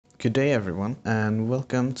Good day everyone and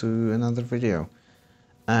welcome to another video.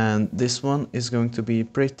 And this one is going to be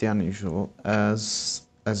pretty unusual as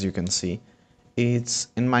you can see. It's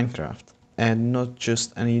in Minecraft and not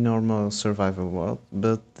just any normal survival world,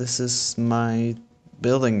 but this is my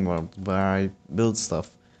building world where I build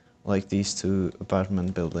stuff like these two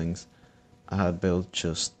apartment buildings I had built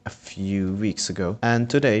just a few weeks ago. And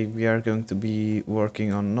today we are going to be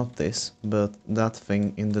working on not this, but that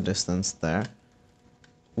thing in the distance there,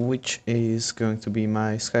 which is going to be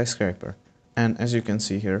my skyscraper. And as you can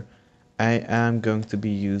see here, I am going to be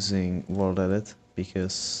using world edit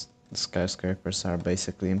because the skyscrapers are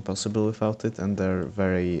basically impossible without it and they're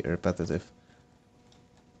very repetitive.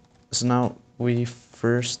 So now we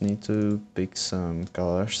first need to pick some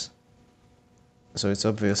colors. So it's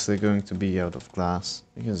obviously going to be out of glass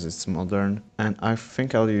because it's modern, and I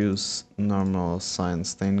think I'll use normal cyan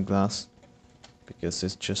stained glass because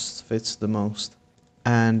it just fits the most.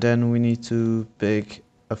 And then we need to pick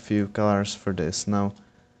a few colors for this. Now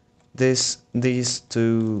these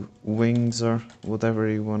two wings, or whatever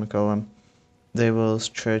you want to call them, they will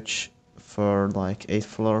stretch for like 8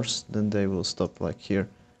 floors, then they will stop like here,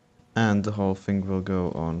 and the whole thing will go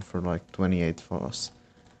on for like 28 floors.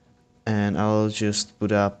 And I'll just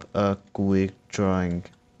put up a quick drawing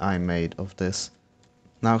I made of this.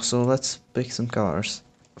 Now so let's pick some colors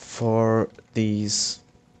for these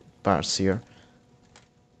parts here.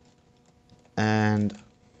 And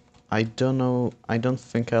I don't know, I don't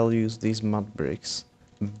think I'll use these mud bricks,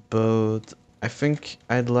 but I think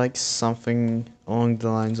I'd like something along the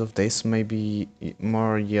lines of this, maybe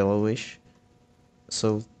more yellowish.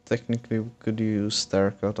 So technically we could use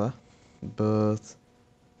terracotta, but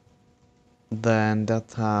then that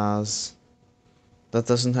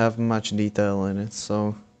doesn't have much detail in it,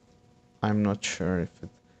 so I'm not sure if it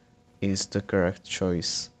is the correct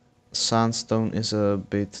choice. Sandstone is a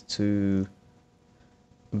bit too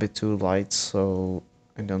light, so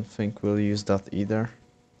I don't think we'll use that either.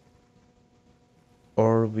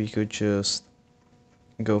 Or we could just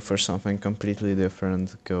go for something completely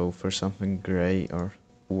different, go for something gray or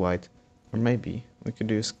white, or maybe we could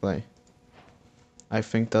use clay. I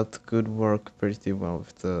think that could work pretty well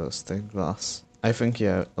with the stained glass. I think,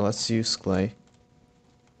 yeah, let's use clay.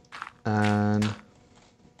 And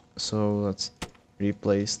so let's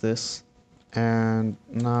replace this. And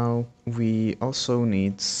now we also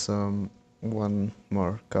need one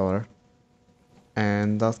more color,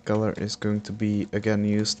 and that color is going to be again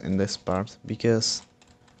used in this part because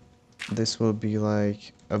this will be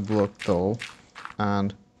like a block tall,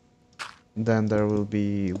 and then there will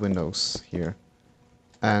be windows here,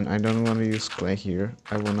 and I don't want to use clay here.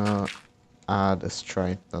 I want to add a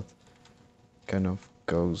stripe that kind of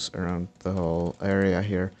goes around the whole area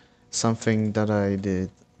here, something that I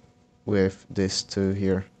did with this two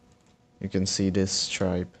here. You can see this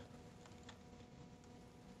stripe.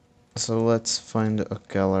 So let's find a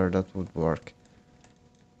color that would work.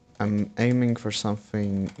 I'm aiming for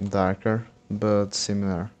something darker but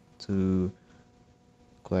similar to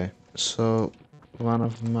clay. So one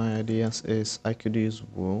of my ideas is I could use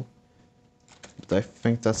wool, but I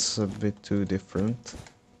think that's a bit too different.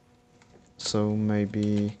 So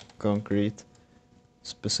maybe concrete,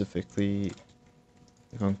 specifically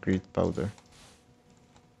concrete powder.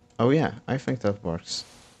 Oh yeah, I think that works.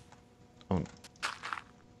 Oh,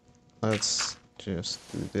 let's just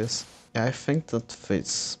do this. Yeah, I think that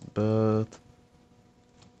fits, but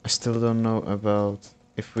I still don't know about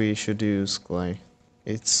if we should use clay.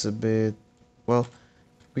 It's a bit, well,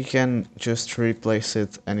 we can just replace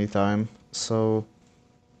it anytime, so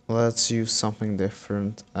let's use something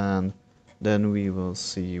different and then we will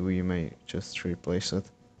see, we may just replace it.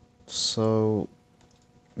 So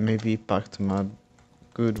maybe packed mud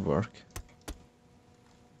could work.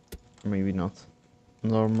 Maybe not.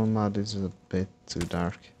 Normal mud is a bit too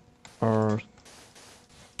dark. Or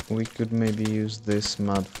we could maybe use this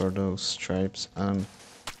mud for those stripes, and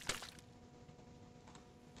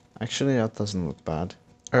actually that doesn't look bad.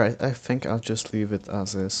 Alright, I think I'll just leave it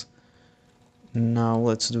as is. Now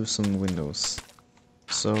let's do some windows.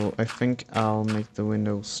 So I think I'll make the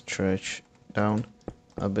windows stretch down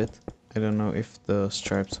a bit. I don't know if the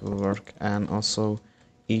stripes will work, and also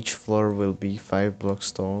each floor will be 5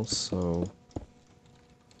 blocks tall, so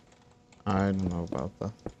I don't know about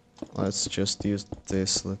that. Let's just use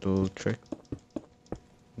this little trick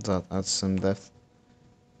that adds some depth.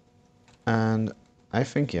 And I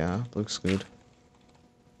think, yeah, looks good.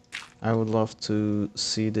 I would love to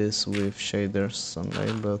see this with shaders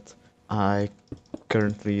someday, but I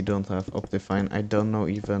currently don't have Optifine. I don't know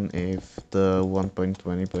even if the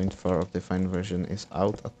 1.20.4 Optifine version is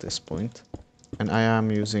out at this point. And I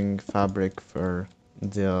am using fabric for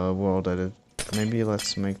the wall that it... Maybe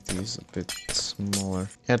let's make these a bit smaller.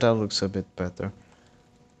 Yeah, that looks a bit better.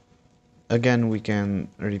 Again, we can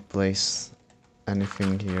replace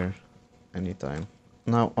anything here anytime.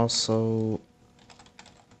 Now also,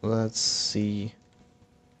 let's see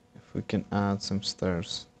if we can add some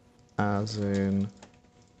stairs. As in,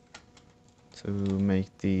 to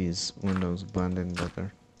make these windows blend in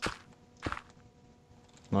better.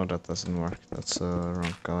 No, that doesn't work. That's a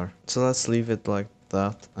wrong color. So let's leave it like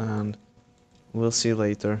that and we'll see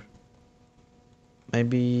later.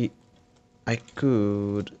 Maybe I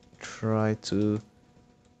could try to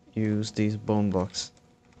use these bone blocks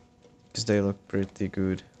because they look pretty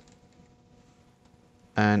good.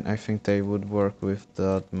 And I think they would work with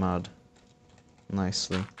that mud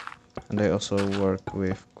nicely. And they also work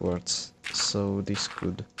with quartz, so this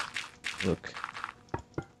could look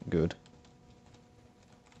good.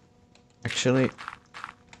 Actually,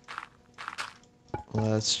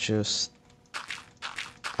 let's just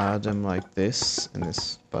add them like this in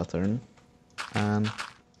this pattern. And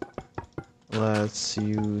let's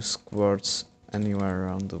use quartz anywhere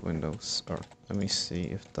around the windows. Or let me see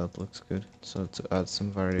if that looks good. So to add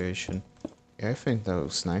some variation. Yeah, I think that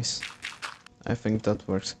looks nice. I think that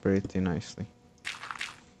works pretty nicely.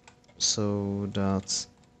 So that's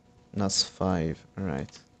 5,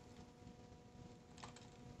 right?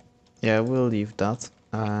 Yeah, we'll leave that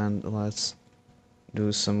and let's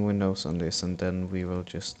do some windows on this and then we will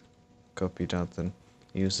just copy that and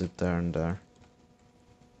use it there and there.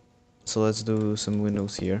 So let's do some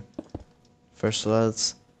windows here. First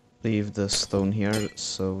let's leave the stone here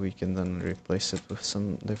so we can then replace it with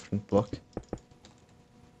some different block.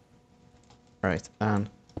 Right, and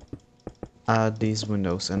add these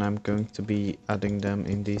windows, and I'm going to be adding them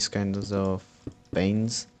in these kinds of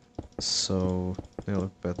panes so they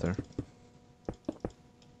look better.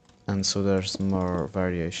 And so there's more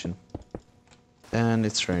variation. And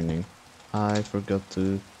it's raining. I forgot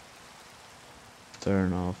to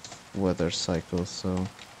turn off weather cycle, so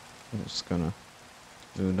I'm just gonna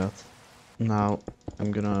do that. Now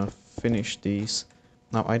I'm gonna finish these.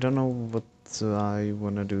 Now I don't know what I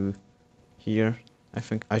wanna do here. I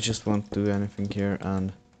think I just won't do anything here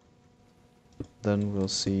and then we'll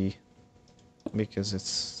see, because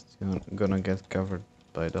it's gonna get covered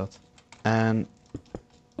by that. And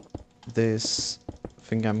this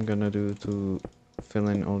thing I'm gonna do to fill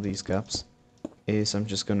in all these gaps is I'm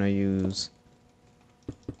just gonna use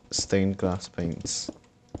stained glass paints.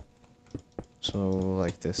 So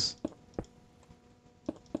like this.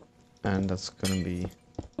 And that's gonna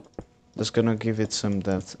give it some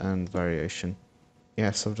depth and variation.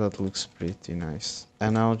 Yeah, so that looks pretty nice.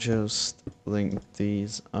 And I'll just link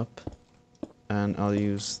these up and I'll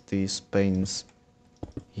use these paints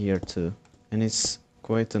here too. And it's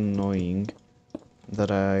quite annoying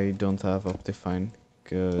that I don't have Optifine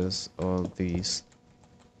because all these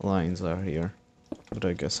lines are here. But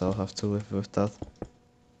I guess I'll have to live with that.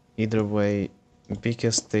 Either way,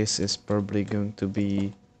 because this is probably going to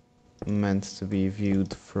be meant to be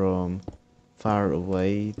viewed from far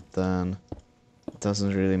away, then it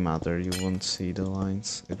doesn't really matter. You won't see the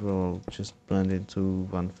lines. It will just blend into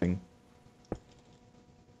one thing.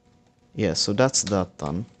 Yeah, so that's that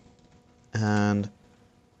done. And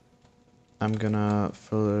I'm gonna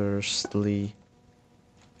firstly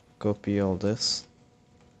copy all this.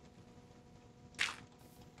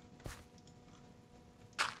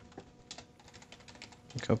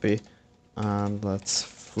 Copy, and let's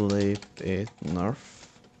flip it north,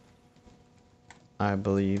 I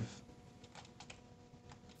believe.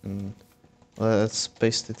 And let's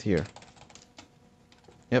paste it here.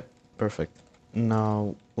 Yep, perfect.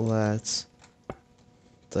 Now let's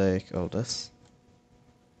take all this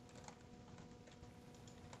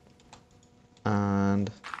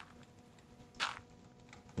and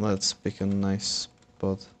let's pick a nice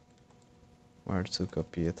spot where to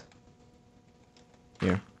copy it.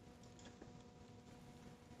 Here.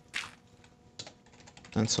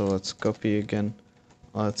 And so let's copy again.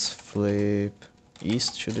 Let's flip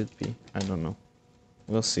east, should it be? I don't know.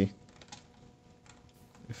 We'll see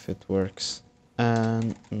if it works.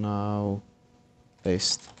 And now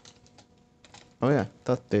paste. Oh yeah,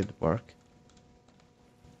 that did work.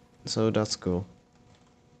 So that's cool.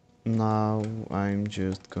 Now I'm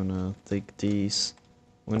just gonna take these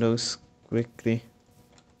windows quickly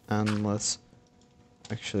and let's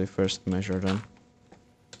actually first measure them.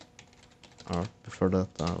 Or before that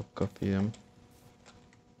I'll copy them.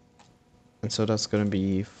 And so that's gonna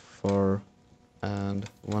be 4 and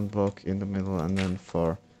 1 block in the middle and then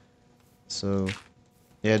 4. So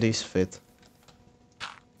yeah, these fit.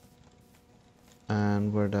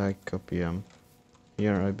 And where did I copy them?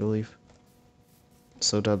 Here, I believe.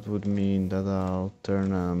 So that would mean that I'll turn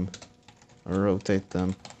them, or rotate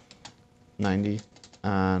them 90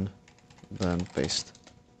 and then paste.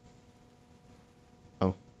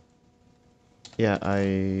 Oh. Yeah,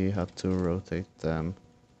 I had to rotate them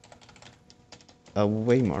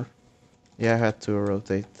way more. Yeah, I had to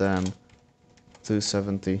rotate them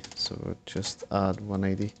 270, so just add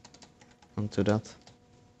 180 onto that.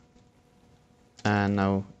 And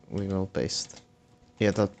now we will paste. Yeah,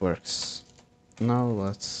 that works. Now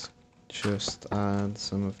let's just add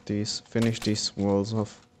some of these, finish these walls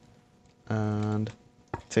off, and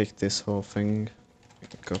take this whole thing,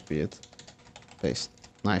 copy it, paste.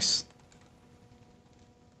 Nice.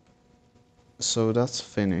 So that's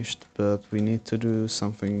finished, but we need to do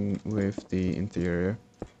something with the interior.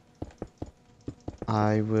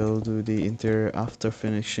 I will do the interior after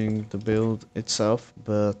finishing the build itself,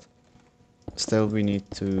 but still we need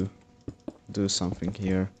to do something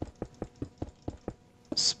here.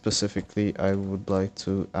 Specifically, I would like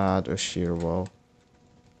to add a shear wall,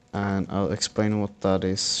 and I'll explain what that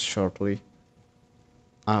is shortly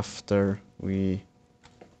after we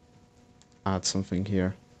add something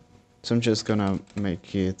here. So I'm just gonna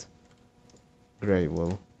make it gray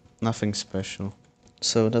wool, nothing special.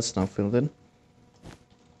 So that's now filled in.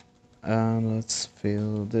 And let's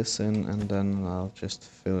fill this in, and then I'll just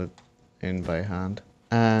fill it in by hand.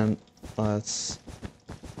 And let's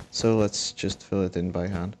just fill it in by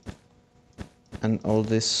hand. And all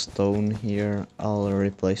this stone here, I'll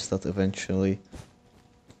replace that eventually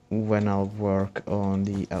when I'll work on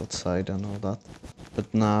the outside and all that.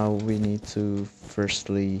 But now we need to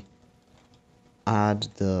firstly add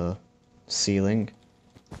the ceiling.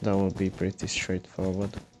 That will be pretty straightforward.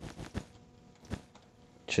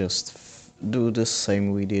 Just do the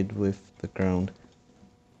same we did with the ground.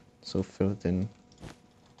 So fill it in.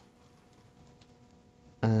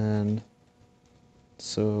 And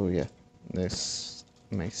so yeah, this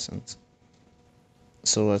makes sense.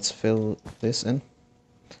 So let's fill this in.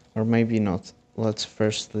 Or maybe not. Let's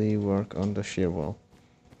firstly work on the shear wall.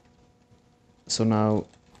 So now,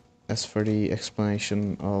 as for the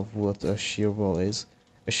explanation of what a shear wall is,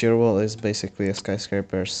 a shear wall is basically a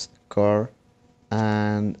skyscraper's core,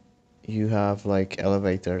 and you have like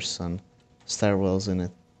elevators and stairwells in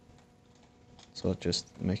it. So I'll just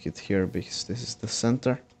make it here because this is the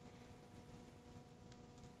center.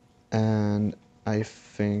 And I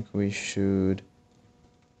think we should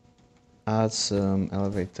add some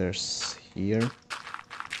elevators here.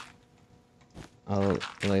 I'll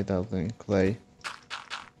lay it out in clay.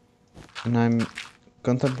 And I'm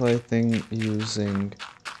contemplating using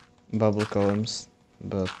bubble columns,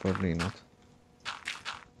 but probably not.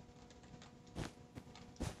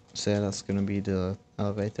 So yeah, that's gonna be the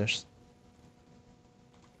elevators.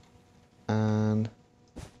 And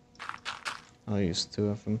I'll use 2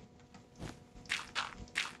 of them.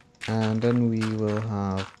 And then we will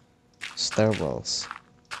have stairwells.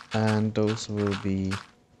 And those will be,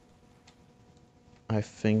 I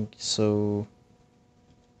think, so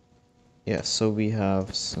yeah, so we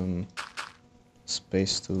have some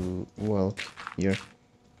space to walk here.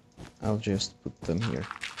 I'll just put them here.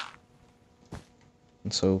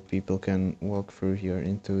 And so people can walk through here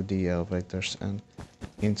into the elevators and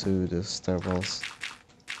into the stairwells.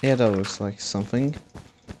 Yeah, that looks like something.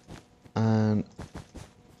 And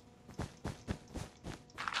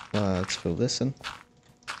let's fill this in.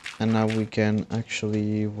 And now we can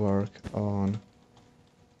actually work on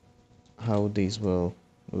how these will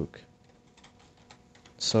look.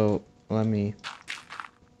 So let me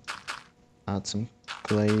add some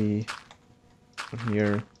clay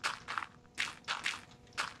here.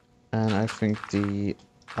 And I think the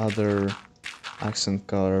other accent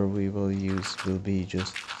color we will use will be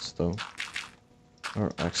just stone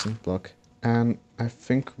or accent block. And I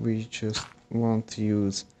think we just won't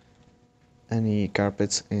use any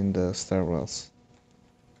carpets in the stairwells,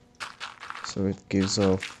 so it gives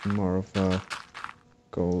off more of a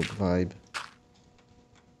gold vibe.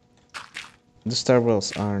 The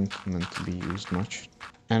stairwells aren't meant to be used much,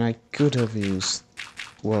 and I could have used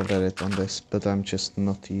world edit on this, but I'm just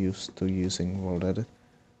not used to using world edit,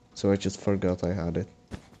 so I just forgot I had it.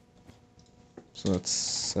 So let's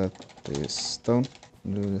set this stone,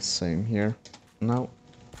 do the same here. Now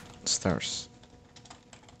stairs,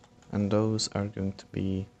 and those are going to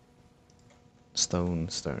be stone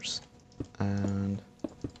stairs, and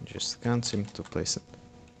just can't seem to place it.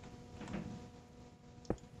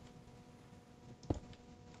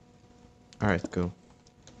 Alright, cool.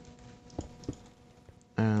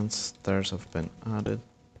 And stairs have been added.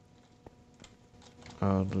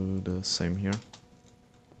 I'll do the same here.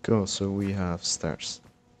 Cool, so we have stairs.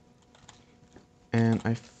 And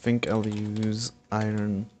I think I'll use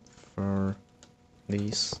iron for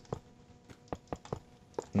these.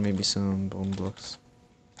 Maybe some bone blocks.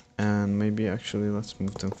 And maybe actually let's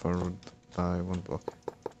move them forward by 1 block.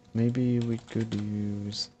 Maybe we could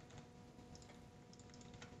use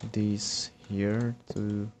these here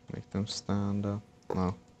to make them stand up.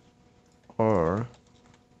 No. Or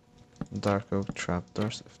dark oak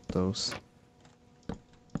trapdoors if those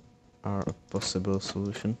are a possible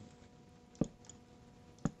solution.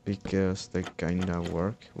 Because they kinda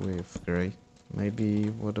work with grey. Maybe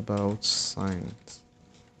what about signs?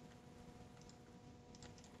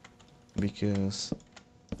 Because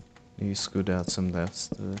these could add some depth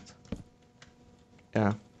to it.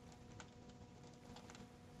 Yeah.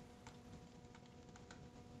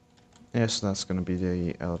 Yes, that's gonna be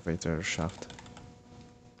the elevator shaft.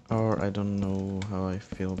 Or I don't know how I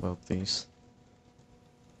feel about these.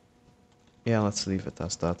 Yeah, let's leave it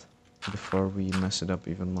as that before we mess it up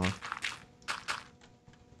even more.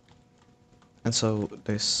 And so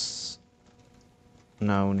this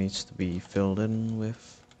now needs to be filled in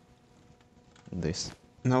with this.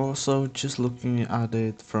 Now also just looking at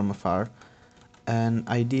it from afar, an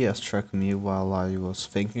idea struck me while I was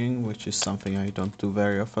thinking, which is something I don't do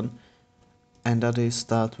very often, and that is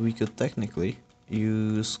that we could technically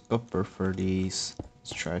use copper for these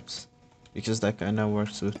stripes, because that kinda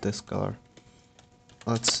works with this color.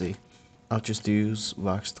 Let's see. I'll just use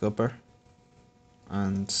waxed copper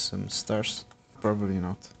and some stars. Probably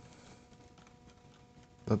not.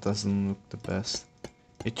 That doesn't look the best.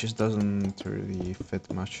 It just doesn't really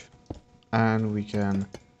fit much. And we can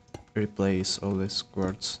replace all these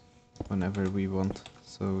quartz whenever we want,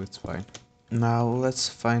 so it's fine. Now let's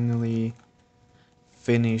finally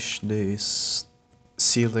finish this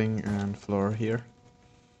ceiling and floor here.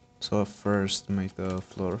 So I'll first make the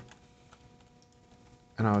floor.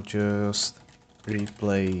 And I'll just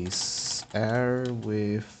replace air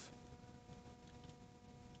with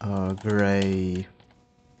gray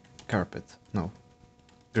carpet. No,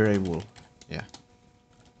 gray wool. Yeah.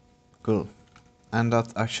 Cool. And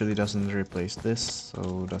that actually doesn't replace this,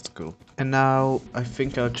 so that's cool. And now I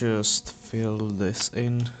think I'll just fill this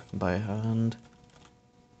in by hand.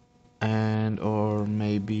 And or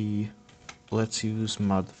maybe let's use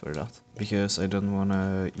mud for that, because I don't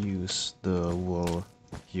wanna use the wool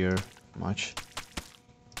here much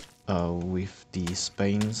with these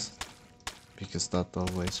panes, because that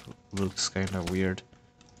always looks kinda weird.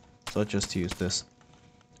 So I'll just use this.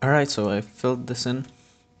 Alright, so I filled this in,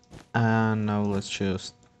 and now let's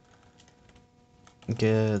just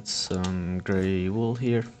get some gray wool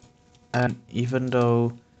here. And even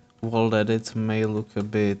though wall edit may look a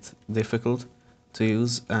bit difficult to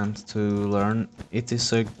use and to learn, it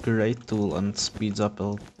is a great tool and speeds up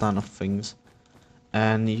a ton of things.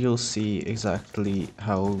 And you'll see exactly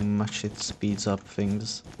how much it speeds up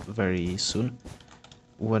things very soon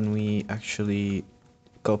when we actually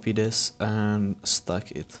copy this and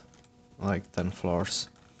stack it like 10 floors.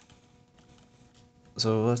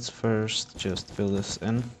 So let's first just fill this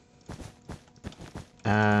in.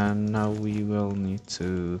 And now we will need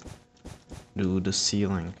to do the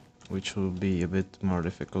ceiling, which will be a bit more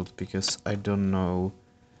difficult because I don't know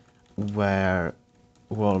where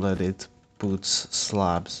wall edit puts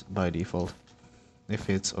slabs by default. If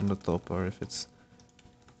it's on the top or if it's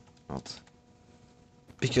not.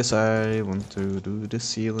 Because I want to do the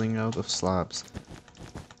ceiling out of slabs.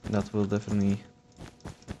 That will definitely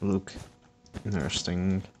look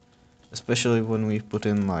interesting. Especially when we put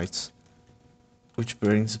in lights. Which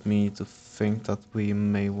brings me to think that we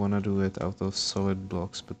may want to do it out of solid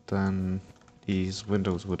blocks, but then these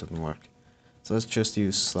windows wouldn't work. So let's just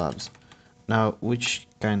use slabs. Now, which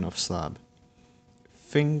kind of slab?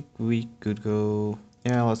 Think we could go...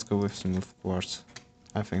 Yeah, let's go with smooth quartz.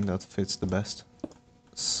 I think that fits the best.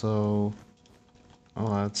 So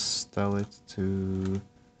let's tell it to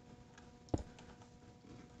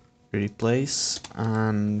replace,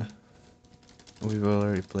 and we will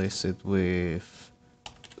replace it with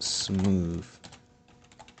smooth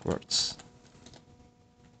quartz.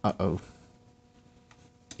 Uh-oh.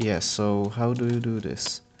 Yeah, so how do you do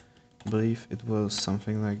this? I believe it was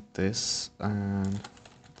something like this, and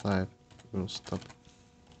type will stop.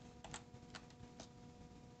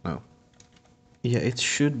 No. Yeah, it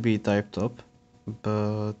should be typed up,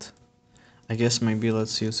 but I guess maybe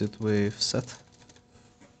let's use it with set.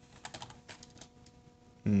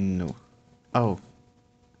 No. Oh.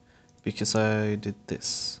 Because I did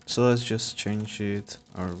this. So let's just change it,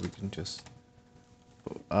 or we can just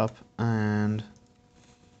go up, and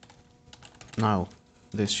now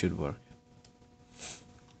this should work.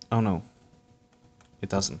 Oh no, it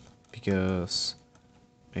doesn't, because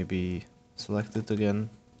maybe select it again.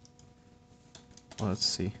 Let's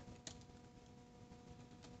see.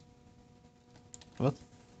 What?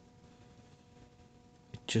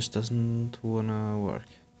 It just doesn't wanna work.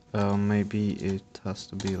 Maybe it has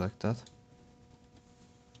to be like that.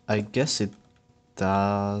 I guess it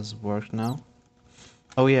does work now.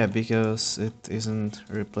 Oh yeah, because it isn't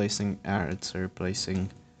replacing air, it's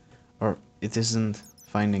replacing, or it isn't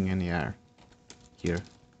finding any air here.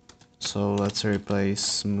 So let's replace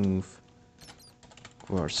smooth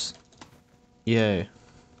quartz. Yeah,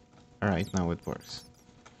 alright, now it works.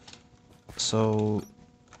 So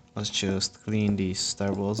let's just clean these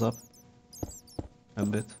stairwells up a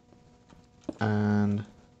bit and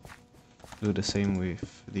do the same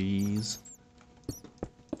with these.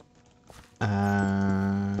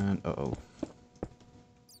 And uh-oh.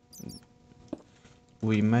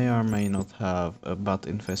 We may or may not have a bat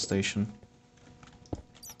infestation.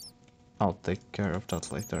 I'll take care of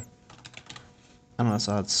that later. And let's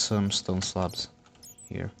add some stone slabs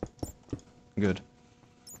here. Good.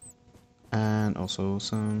 And also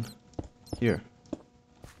some here.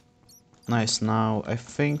 Nice, now I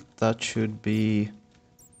think that should be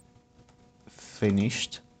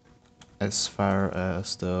finished as far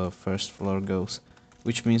as the first floor goes,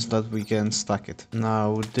 which means that we can stack it.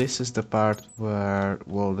 Now this is the part where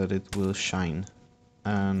it will shine,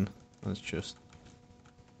 and let's just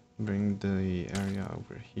bring the area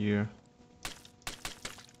over here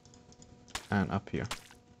and up here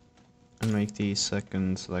and make the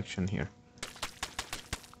second selection here.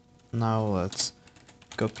 Now let's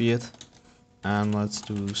copy it and let's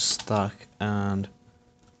do stack, and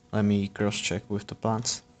let me cross check with the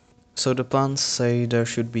plans. So the plans say there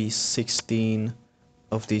should be 16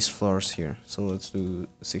 of these floors here, so let's do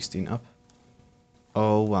 16 up.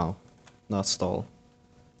 Oh wow, that's tall.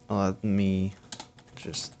 Let me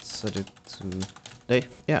just set it to day.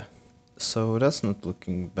 Yeah, so that's not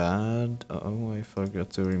looking bad. Oh, I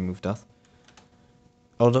forgot to remove that.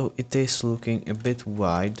 Although it is looking a bit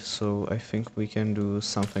wide, so I think we can do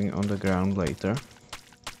something on the ground later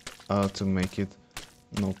to make it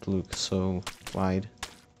not look so wide.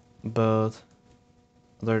 But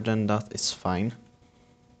other than that, it's fine.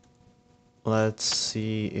 Let's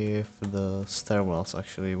see if the stairwells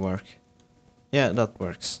actually work. Yeah, that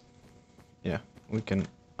works. Yeah, we can...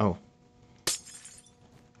 Oh.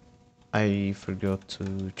 I forgot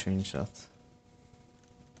to change that.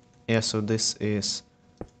 Yeah, so this is...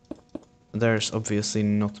 There's obviously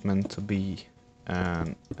not meant to be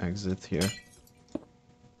an exit here.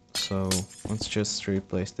 So let's just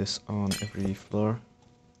replace this on every floor,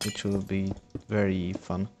 which will be very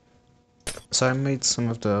fun. So I made some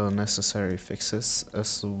of the necessary fixes,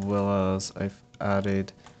 as well as I've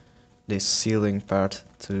added this ceiling part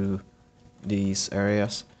to these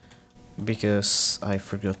areas, because I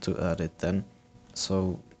forgot to add it then.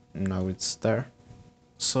 So now it's there.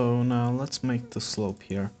 So now let's make the slope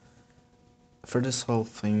here. For this whole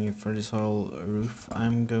thing, for this whole roof,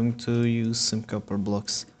 I'm going to use some copper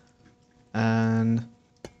blocks. And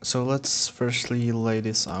so let's firstly lay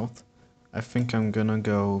this out. I think I'm gonna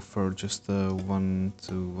go for just a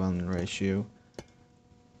 1:1 ratio.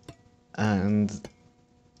 And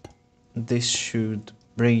this should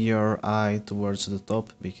bring your eye towards the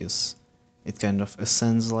top, because it kind of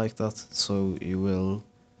ascends like that, so you will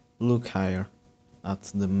look higher at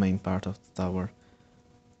the main part of the tower.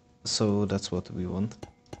 So that's what we want.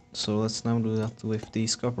 So let's now do that with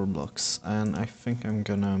these copper blocks, and I think I'm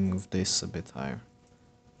gonna move this a bit higher.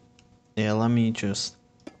 Yeah, let me just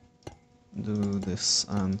do this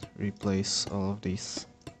and replace all of these.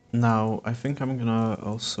 Now I think I'm gonna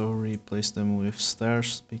also replace them with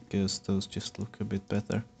stairs, because those just look a bit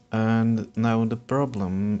better. And now the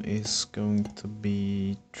problem is going to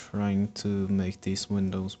be trying to make these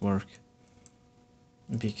windows work,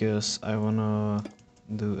 because I wanna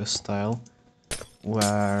do a style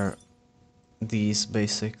where these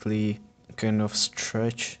basically kind of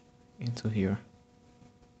stretch into here,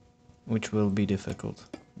 which will be difficult,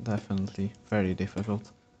 definitely very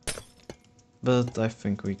difficult, but I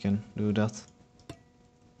think we can do that.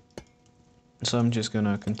 So I'm just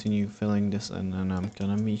gonna continue filling this in, and I'm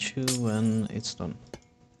gonna meet you when it's done.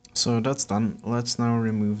 So that's done. Let's now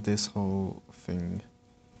remove this whole thing.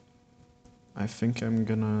 I think I'm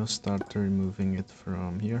gonna start removing it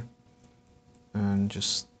from here and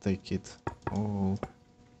just take it all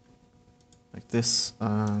like this,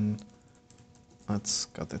 and let's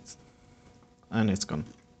cut it, and it's gone.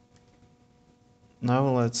 Now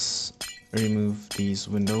let's remove these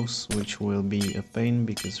windows, which will be a pain,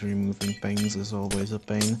 because removing panes is always a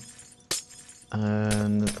pain.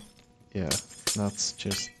 And yeah, that's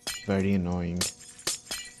just very annoying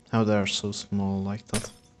how they are so small like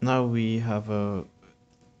that. Now we have a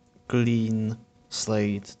clean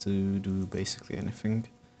slate to do basically anything.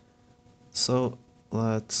 So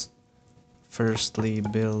let's firstly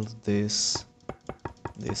build this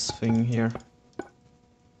thing here.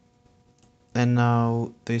 And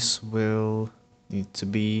now this will need to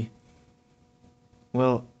be,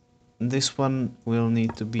 well, this one will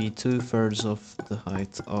need to be 2/3 of the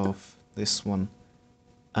height of this one.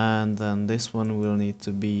 And then this one will need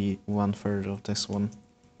to be 1/3 of this one.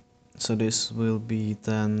 So this will be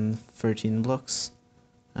then 13 blocks.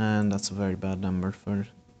 And that's a very bad number for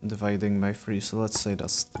dividing by 3, so let's say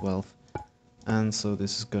that's 12. And so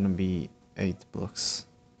this is gonna be 8 blocks.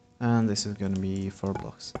 And this is gonna be 4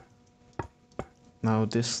 blocks. Now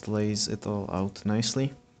this lays it all out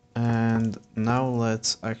nicely. And now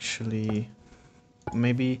let's actually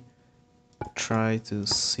maybe try to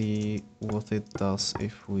see what it does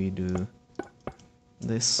if we do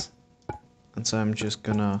this. And so I'm just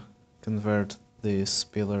gonna convert this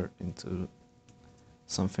pillar into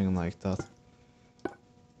something like that.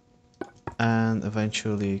 And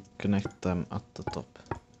eventually connect them at the top.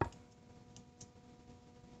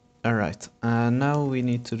 Alright, and now we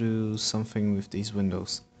need to do something with these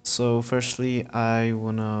windows. So firstly I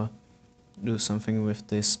wanna do something with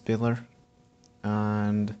this pillar,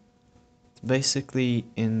 and basically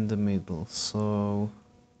in the middle, so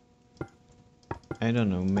I don't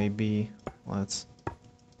know, maybe let's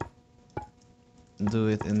do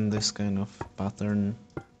it in this kind of pattern.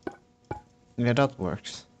 Yeah, that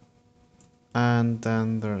works. And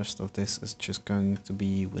then the rest of this is just going to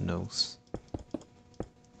be windows.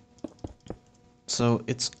 So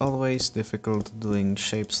it's always difficult doing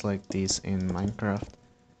shapes like these in Minecraft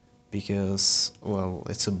because, well,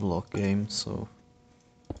 it's a block game, so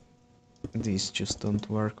these just don't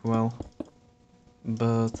work well.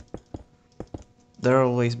 But they're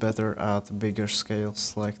always better at bigger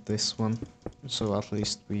scales like this one, so at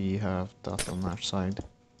least we have that on our side.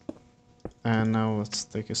 And now let's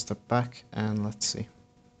take a step back and let's see.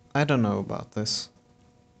 I don't know about this.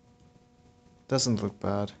 Doesn't look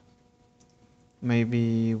bad.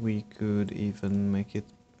 Maybe we could even make it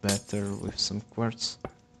better with some quartz.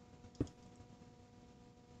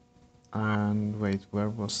 And wait, where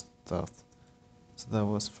was that? So that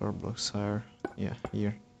was 4 blocks higher. Yeah,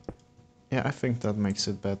 here. Yeah, I think that makes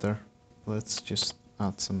it better. Let's just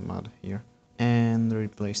add some mud here. And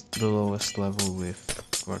replace the lowest level with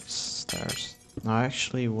quartz stairs. Now I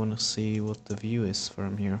actually want to see what the view is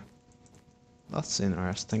from here. That's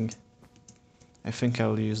interesting. I think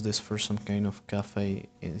I'll use this for some kind of cafe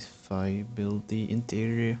if I build the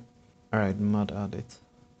interior. Alright, mud added.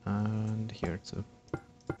 And here too.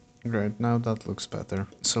 Great, now that looks better.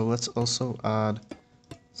 So let's also add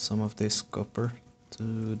some of this copper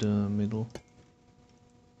to the middle.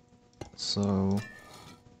 So...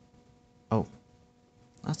 oh,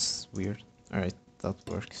 that's weird. Alright, that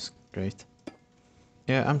works great.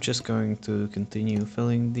 Yeah, I'm just going to continue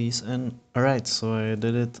filling these in. Alright, so I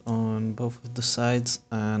did it on both of the sides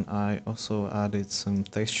and I also added some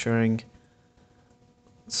texturing.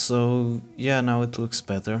 So yeah, now it looks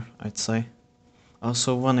better, I'd say.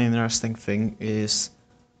 Also, one interesting thing is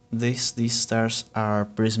these stars are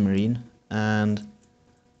prismarine, and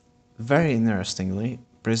very interestingly,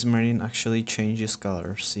 prismarine actually changes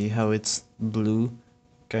color. See how it's blue,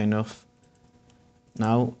 kind of,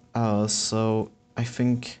 now? So I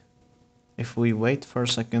think if we wait for a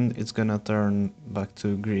second, it's gonna turn back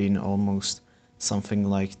to green, almost something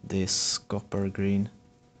like this copper green.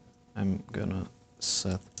 I'm gonna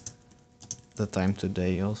set the time to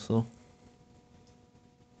day also.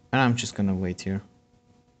 And I'm just gonna wait here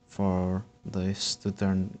for this to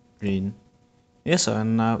turn green. Yes,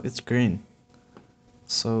 and now it's green.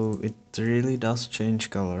 So it really does change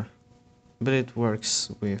color. But it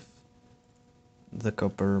works with the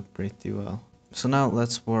copper pretty well. So now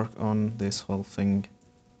let's work on this whole thing.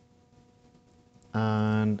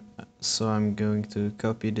 And so I'm going to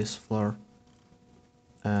copy this floor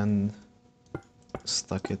and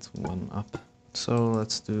stack it one up. So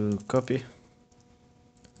let's do copy.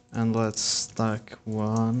 And let's stack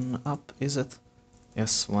one up, is it?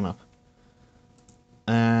 Yes, one up.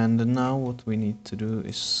 And now what we need to do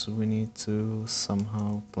is we need to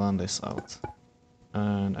somehow plan this out.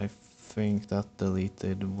 And I think that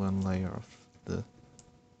deleted one layer of the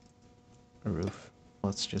roof.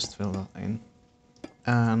 Let's just fill that in.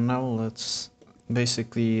 And now let's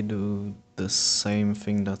basically do the same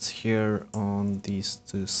thing that's here on these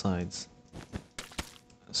two sides.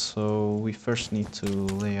 So we first need to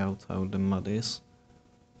lay out how the mud is.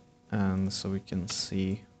 and so we can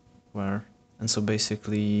see where. And so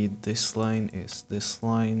basically this line is this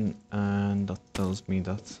line, and that tells me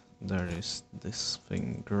that there is this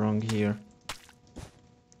thing wrong here.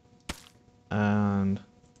 And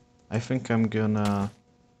I think I'm gonna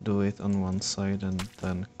do it on one side and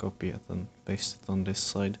then copy it and paste it on this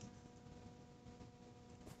side.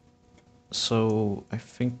 So I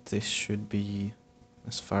think this should be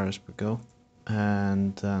as far as we go.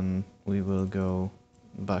 And then we will go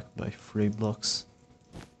back by 3 blocks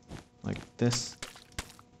like this.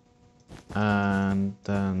 And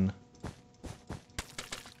then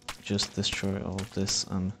just destroy all of this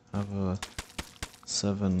and have a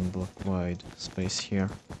 7 block wide space here.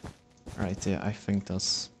 Right, yeah, I think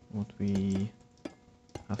that's what we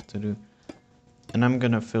have to do. And I'm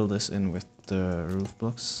gonna fill this in with the roof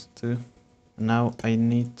blocks too. Now I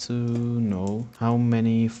need to know how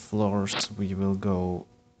many floors we will go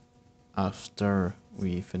after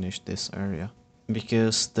we finish this area.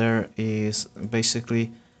 Because there is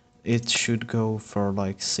basically, it should go for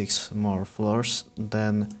like 6 more floors,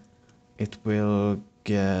 then it will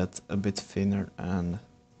get a bit thinner and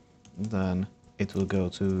then it will go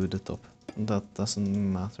to the top. That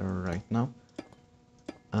doesn't matter right now.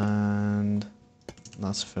 And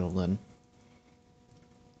that's filled in.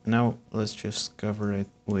 Now let's just cover it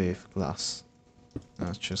with glass.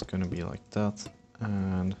 That's just gonna be like that,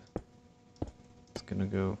 and it's gonna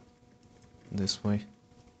go this way.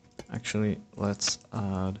 Actually, let's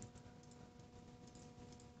add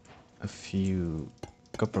a few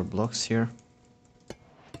copper blocks here,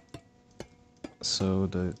 so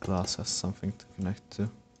the glass has something to connect to,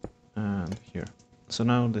 and here. So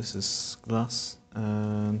now this is glass,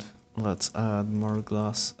 and let's add more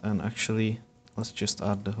glass, and actually let's just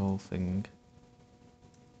add the whole thing.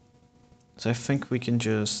 So I think we can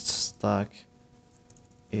just stack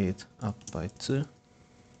it up by 2.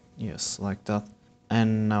 Yes, like that.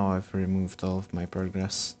 And now I've removed all of my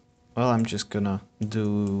progress. Well, I'm just gonna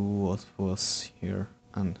do what was here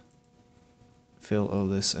and fill all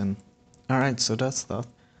this in. Alright, so that's that.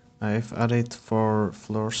 I've added 4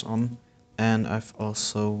 floors on, and I've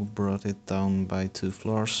also brought it down by 2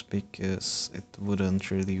 floors because it wouldn't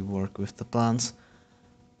really work with the plans.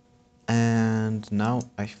 And now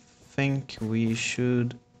I think we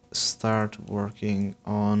should start working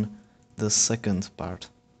on the second part,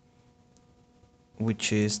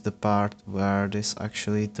 which is the part where this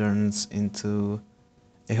actually turns into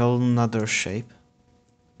a whole nother shape.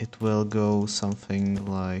 It will go something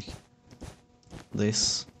like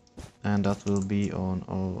this, and that will be on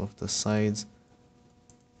all of the sides.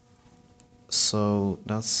 So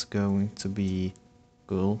that's going to be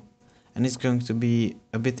cool. And it's going to be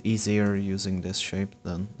a bit easier using this shape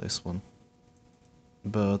than this one.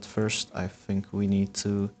 But first I think we need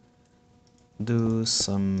to do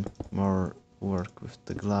some more work with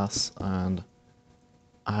the glass and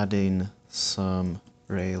add in some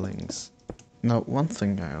railings. Now one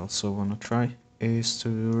thing I also want to try is to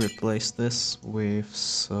replace this with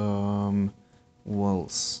some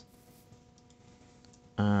walls.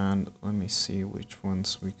 And let me see which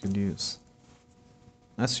ones we could use.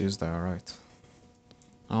 Let's use that, right.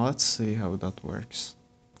 Now let's see how that works.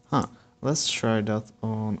 Let's try that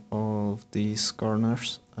on all of these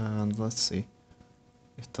corners and let's see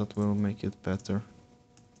if that will make it better.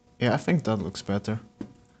 Yeah, I think that looks better.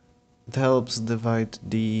 It helps divide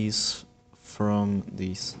these from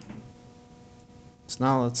these. So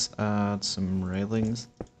now let's add some railings.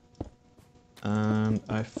 And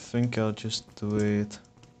I think I'll just do it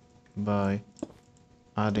by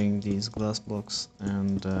adding these glass blocks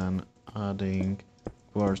and then adding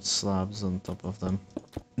quartz slabs on top of them.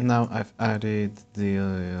 Now I've added the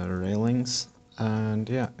railings, and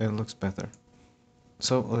yeah, it looks better.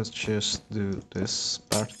 So let's just do this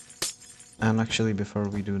part. And actually before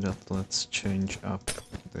we do that, let's change up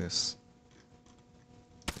this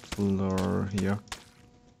floor here.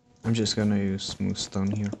 I'm just gonna use smooth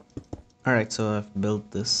stone here. Alright, so I've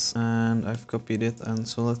built this and I've copied it, and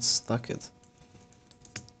so let's stack it.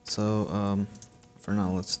 So for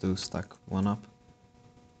now let's do stack 1 up.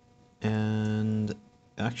 And it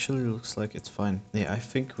actually looks like it's fine. Yeah, I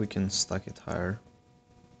think we can stack it higher.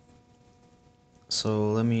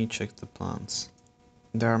 So let me check the plans.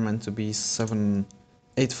 There are meant to be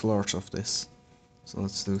 8 floors of this. So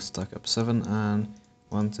let's do stack up 7 and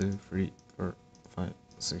 1, 2, 3, 4, 5,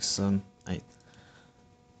 6, 7, 8.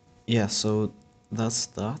 Yeah, so that's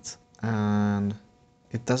that, and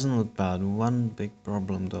it doesn't look bad. One big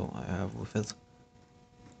problem though I have with it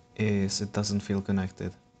is it doesn't feel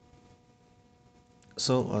connected.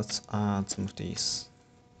 So let's add some of these.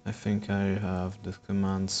 I think I have the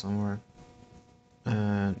command somewhere.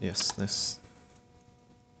 And yes, this.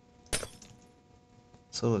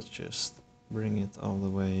 So let's just bring it all the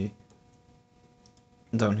way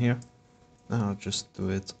down here. Now I'll just do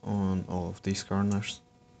it on all of these corners.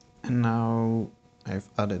 And now I've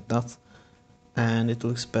added that and it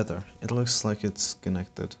looks better. It looks like it's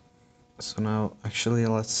connected. So now actually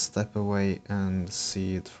let's step away and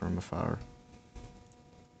see it from afar.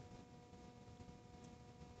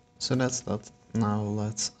 So that's that. Now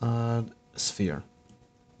let's add a sphere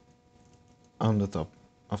on the top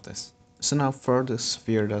of this. So now for the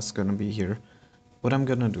sphere that's gonna be here, what I'm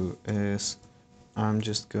gonna do is I'm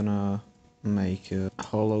just gonna make a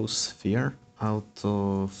hollow sphere out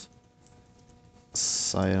of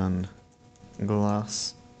cyan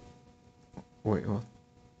glass. Wait, what?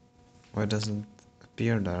 Why doesn't it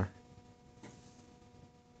appear there?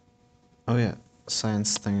 Oh yeah, cyan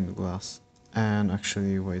stained glass. And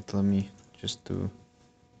actually, wait, let me just do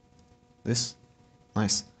this.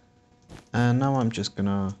 Nice. And now I'm just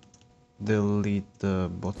gonna delete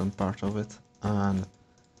the bottom part of it and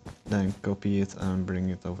then copy it and bring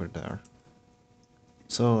it over there.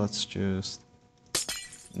 So let's just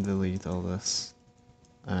delete all this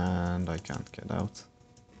and I can't get out.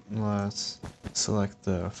 Let's select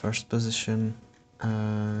the first position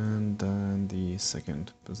and then the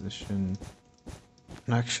second position.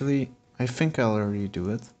 And actually, I think I'll already do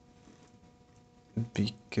it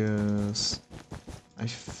because I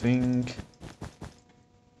think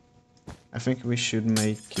we should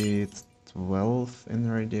make it 12 in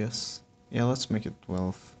radius. Yeah, let's make it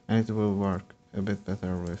 12 and it will work a bit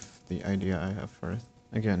better with the idea I have for it.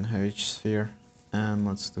 Again, H sphere and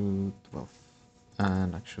let's do 12.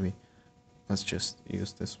 And actually, let's just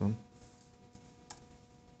use this one.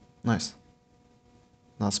 Nice.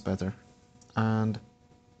 That's better. And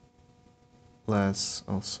let's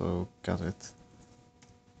also cut it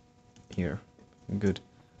here. Good.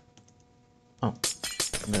 Oh,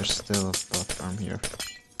 there's still a platform here.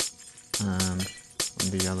 And on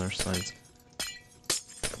the other side.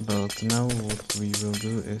 But now what we will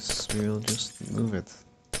do is we will just move it.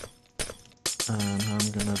 And how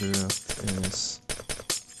I'm gonna do that is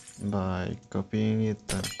by copying it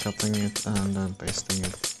and cutting it and then pasting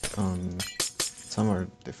it on somewhere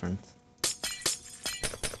different.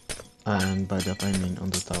 And by that I mean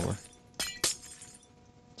on the tower.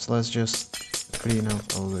 So let's just clean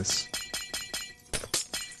out all this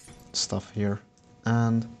stuff here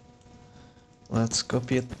and let's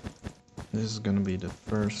copy it. This is gonna be the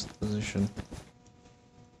first position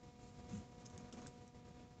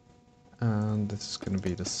and this is gonna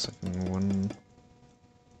be the second one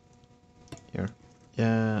here.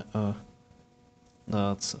 Yeah,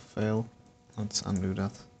 that's a fail. Let's undo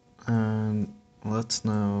that and let's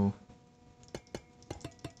now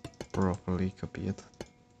properly copy it.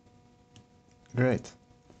 Great.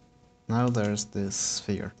 Now there's this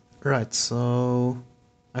sphere. Right, so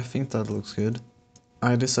I think that looks good.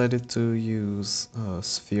 I decided to use a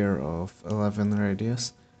sphere of 11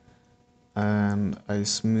 radius and I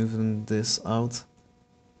smoothened this out.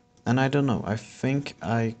 And I don't know, I think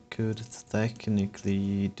I could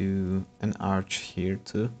technically do an arch here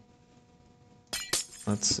too.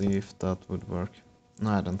 Let's see if that would work.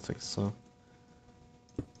 No, I don't think so.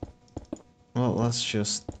 Well, let's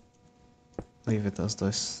just leave it as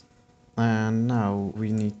this. And now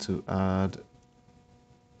we need to add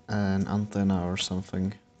an antenna or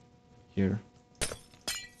something here.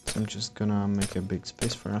 So I'm just gonna make a big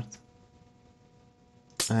space for it.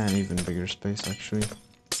 An even bigger space actually.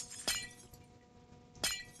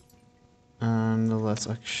 And let's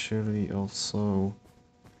actually also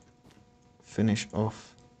finish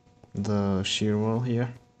off the shear wall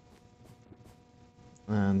here.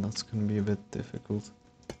 And that's gonna be a bit difficult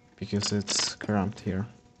because it's cramped here.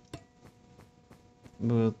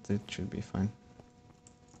 But it should be fine.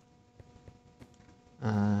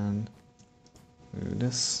 And do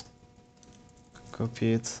this,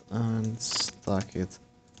 copy it and stack it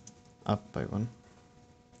up by one.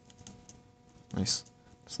 Nice.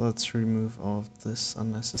 So let's remove all of this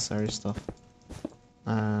unnecessary stuff.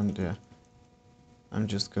 And yeah, I'm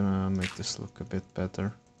just gonna make this look a bit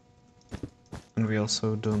better. And we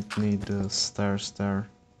also don't need the stairs there.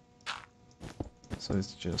 So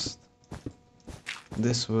it's just,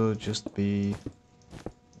 this will just be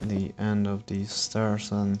the end of these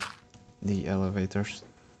stairs and the elevators.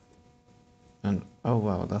 And oh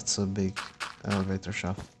wow, that's a big elevator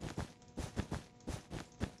shaft.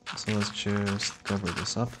 So let's just cover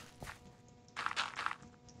this up.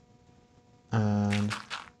 And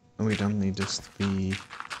we don't need this to be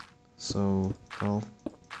so tall.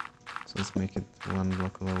 So let's make it one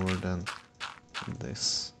block lower than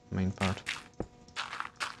this main part.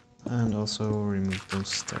 And also remove those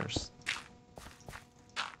stairs.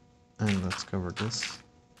 And let's cover this.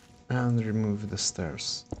 And remove the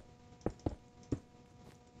stairs.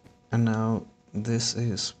 And now this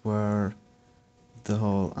is where the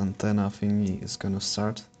whole antenna thingy is gonna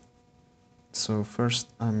start. So first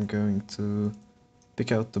I'm going to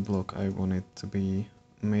pick out the block I want it to be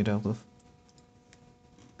made out of.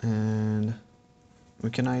 And we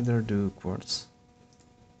can either do quartz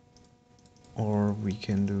or we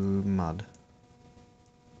can do mud.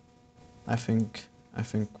 I think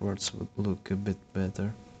quartz would look a bit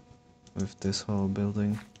better with this whole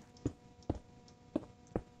building.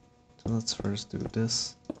 So let's first do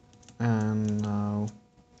this. And now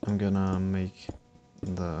I'm gonna make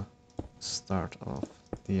the start of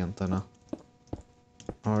the antenna.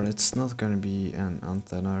 Or it's not gonna be an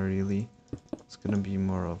antenna really. It's gonna be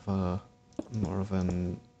more of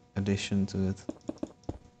an addition to it.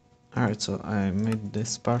 Alright, so I made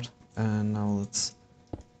this part and now let's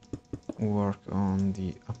work on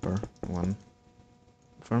the upper one.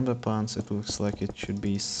 From the plans it looks like it should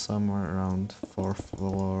be somewhere around 4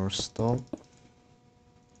 floors tall.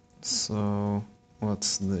 So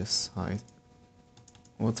what's this height?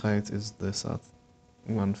 What height is this at?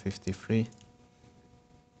 153.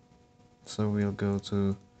 So we'll go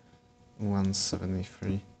to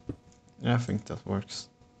 173. I think that works.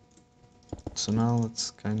 So now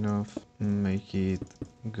let's kind of make it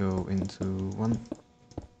go into one.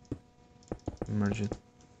 Merge it.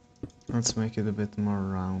 Let's make it a bit more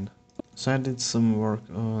round. So I did some work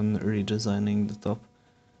on redesigning the top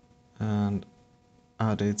and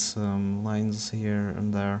added some lines here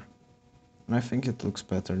and there. And I think it looks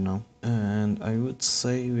better now. And I would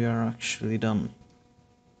say we are actually done.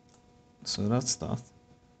 So that's that.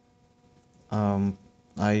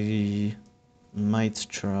 I might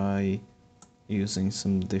try using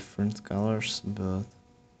some different colors, but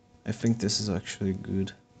I think this is actually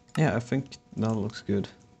good. Yeah, I think that looks good.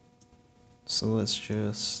 So let's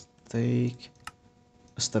just take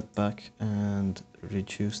a step back and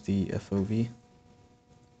reduce the FOV.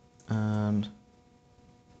 And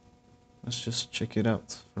let's just check it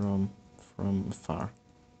out from afar.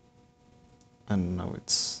 And now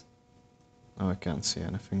I can't see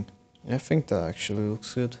anything. Yeah, I think that actually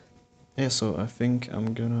looks good. Yeah, so I think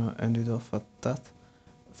I'm gonna end it off at that.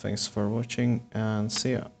 Thanks for watching and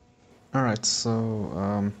see ya. Alright,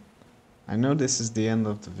 so I know this is the end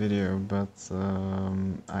of the video, but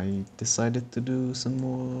I decided to do some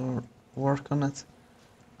more work on it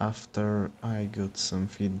after I got some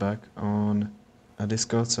feedback on a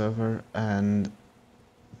Discord server, and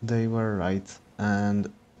they were right,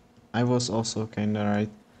 and I was also kinda right.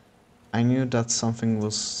 I knew that something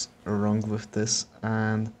was wrong with this,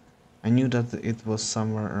 and I knew that it was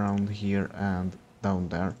somewhere around here and down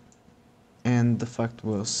there. And the fact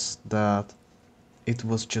was that it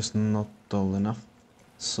was just not tall enough.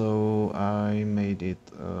 So I made it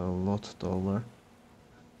a lot taller.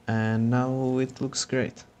 And now it looks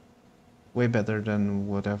great. Way better than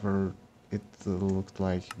whatever it looked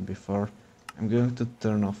like before. I'm going to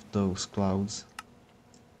turn off those clouds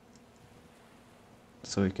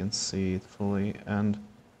so you can see it fully, and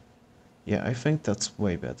yeah, I think that's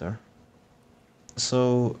way better.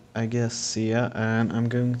 So I guess see ya, and I'm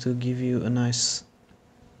going to give you a nice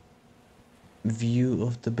view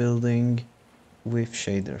of the building with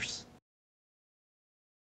shaders.